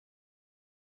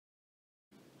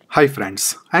Hi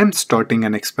friends, I am starting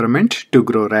an experiment to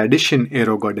grow radish in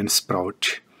Aerogarden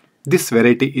sprout. This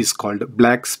variety is called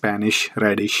Black Spanish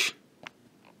Radish.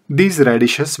 These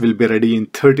radishes will be ready in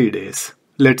 30 days.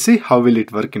 Let's see how will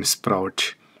it work in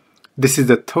sprout. This is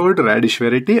the third radish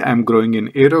variety I am growing in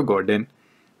Aerogarden,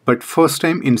 but first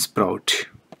time in sprout.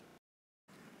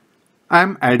 I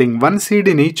am adding one seed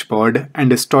in each pod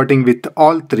and starting with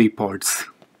all three pods.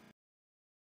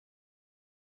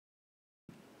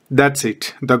 That's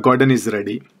it, the garden is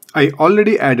ready. I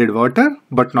already added water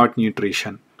but not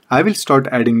nutrition. I will start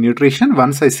adding nutrition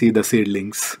once I see the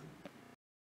seedlings.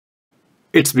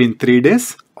 It's been 3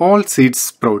 days, all seeds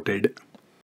sprouted.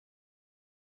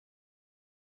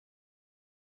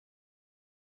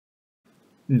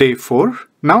 Day 4,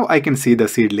 now I can see the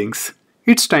seedlings.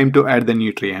 It's time to add the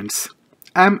nutrients.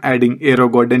 I'm adding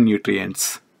Aerogarden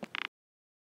nutrients.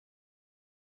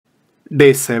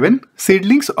 Day 7,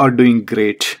 seedlings are doing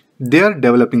great. They are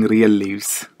developing real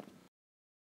leaves.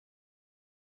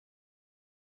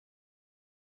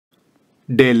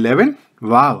 Day 11,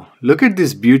 wow, look at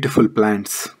these beautiful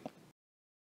plants.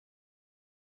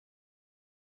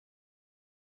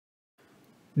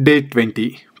 Day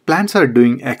 20, plants are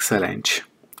doing excellent.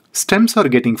 Stems are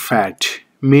getting fat,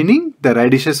 meaning the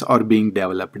radishes are being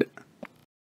developed.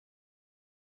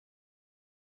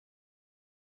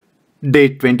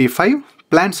 Day 25,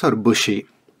 plants are bushy.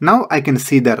 Now I can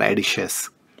see the radishes.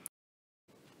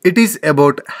 It is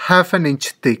about half an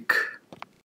inch thick.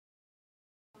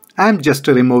 I am just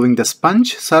removing the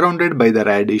sponge surrounded by the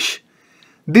radish.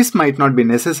 This might not be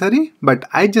necessary, but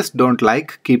I just don't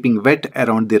like keeping wet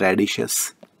around the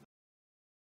radishes.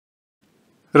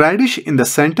 Radish in the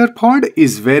center pod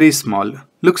is very small.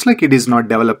 Looks like it is not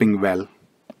developing well.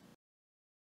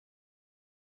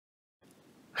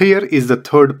 Here is the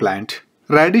third plant.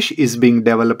 Radish is being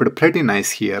developed pretty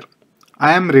nice here.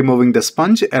 I am removing the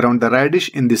sponge around the radish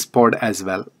in this pod as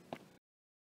well.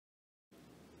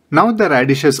 Now the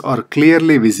radishes are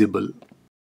clearly visible.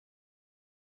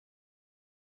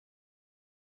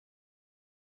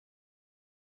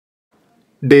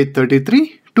 Day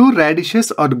 33, 2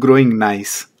 radishes are growing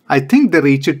nice. I think they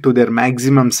reached to their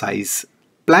maximum size.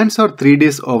 Plants are 3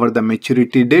 days over the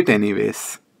maturity date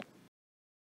anyways.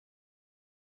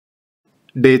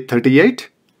 Day 38,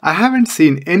 I haven't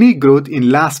seen any growth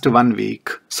in last 1 week,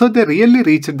 so they really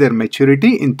reached their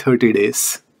maturity in 30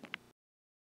 days.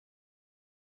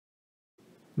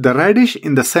 The radish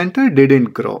in the center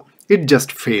didn't grow, it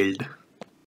just failed.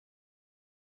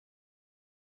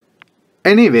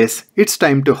 Anyways, it's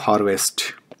time to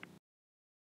harvest.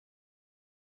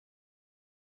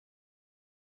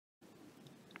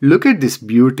 Look at this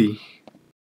beauty.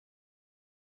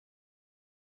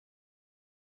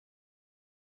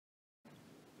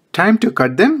 Time to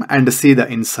cut them and see the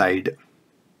inside.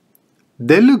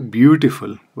 They look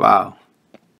beautiful, wow.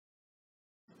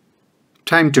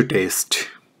 Time to taste.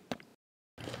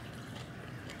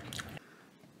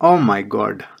 Oh my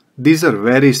god, these are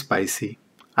very spicy.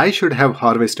 I should have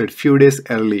harvested few days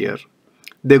earlier.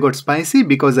 They got spicy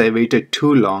because I waited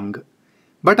too long.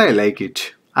 But I like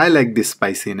it. I like this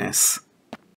spiciness.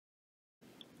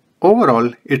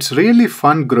 Overall, it's really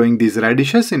fun growing these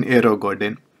radishes in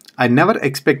Aerogarden. I never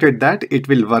expected that it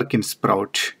will work in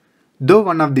sprout. Though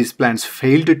one of these plants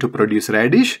failed to produce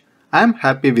radish, I am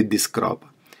happy with this crop.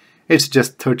 It's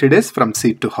just 30 days from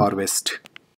seed to harvest.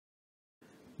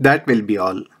 That will be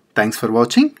all. Thanks for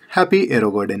watching. Happy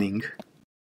Aerogardening.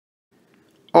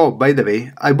 Oh, by the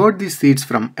way, I bought these seeds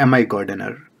from My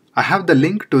Gardener. I have the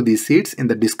link to these seeds in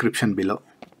the description below.